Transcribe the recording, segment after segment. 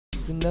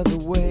another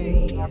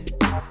way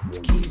to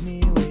keep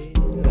me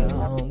waiting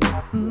long.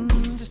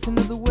 Just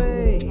another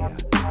way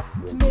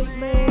to make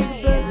my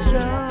blood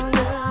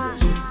stronger.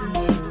 Just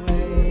another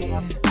way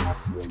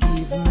to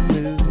keep me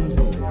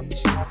losing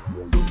patience.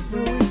 No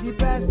easy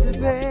price to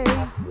pay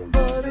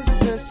for this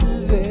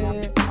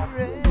perseverance.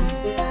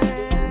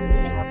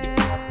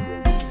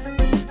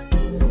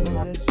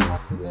 Let's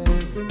persevere.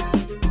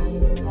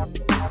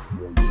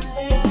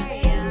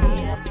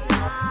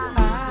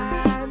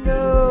 I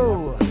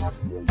know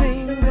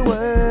things will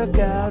work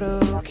out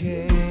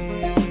okay.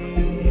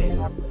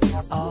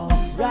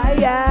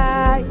 Alright,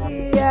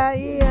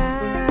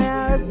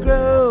 I'll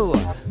grow,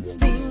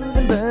 stings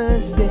and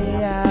burns,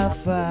 stay, I'll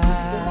fight.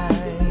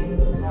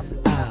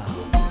 I'll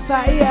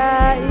fight.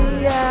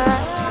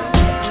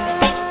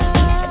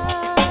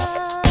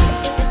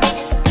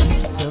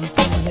 Some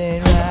things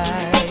ain't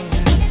right,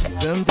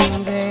 some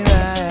things ain't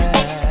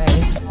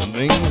right, some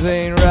things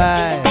ain't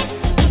right,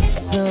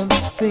 some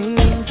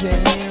things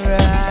ain't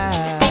right.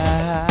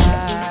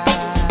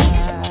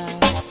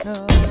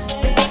 No.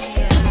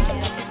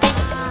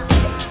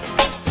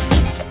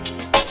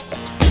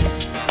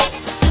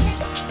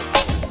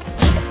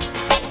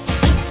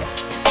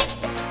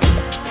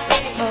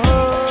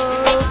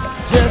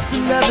 Oh, just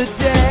another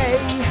day.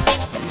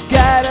 You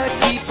gotta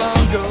keep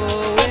on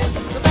going.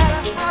 No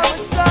matter how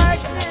it's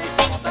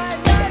darkness, my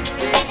life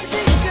seems to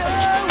be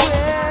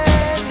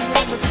showing.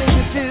 I'm a thing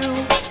or two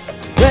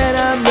when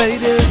I'm ready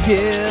to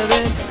give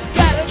in.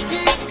 Gotta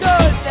keep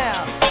going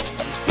now.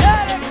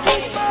 Gotta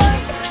keep on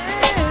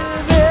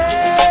living.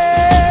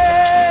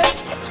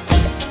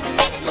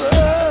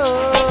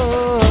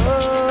 Oh,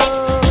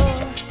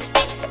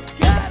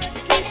 gotta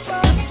keep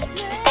on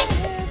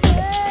living.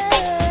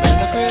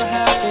 I feel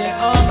happy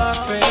on my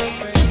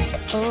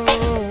face. Oh,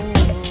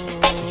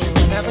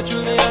 You never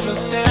truly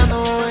understand the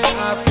way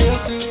I feel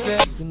today.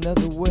 just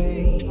another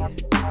way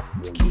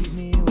to keep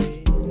me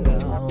waiting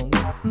long.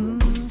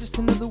 Just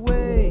another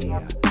way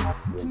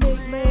to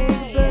make my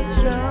blood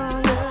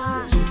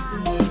stronger. Just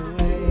another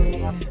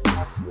way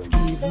to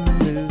keep me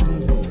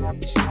losing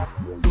patience.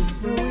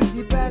 No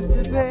easy price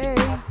to pay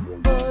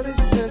for this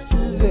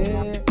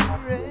perseverance.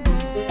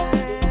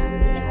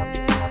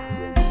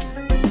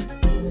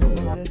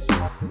 Let's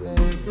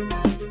persevere.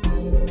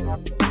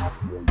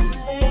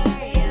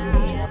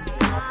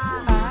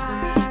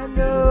 I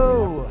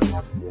know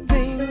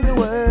things will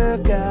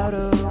work out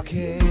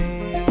okay.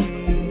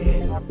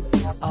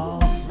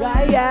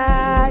 Alright,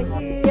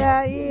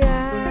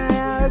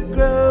 I'll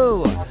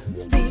grow,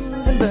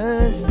 stings and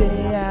burns,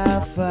 stay,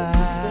 I'll fight.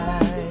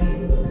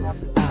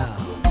 I'll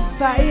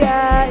fight.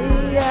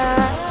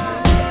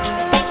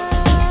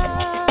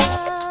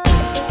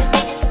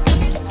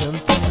 Some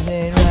things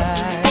ain't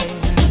right,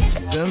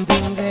 some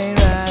things ain't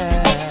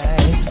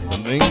right,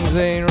 some things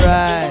ain't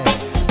right.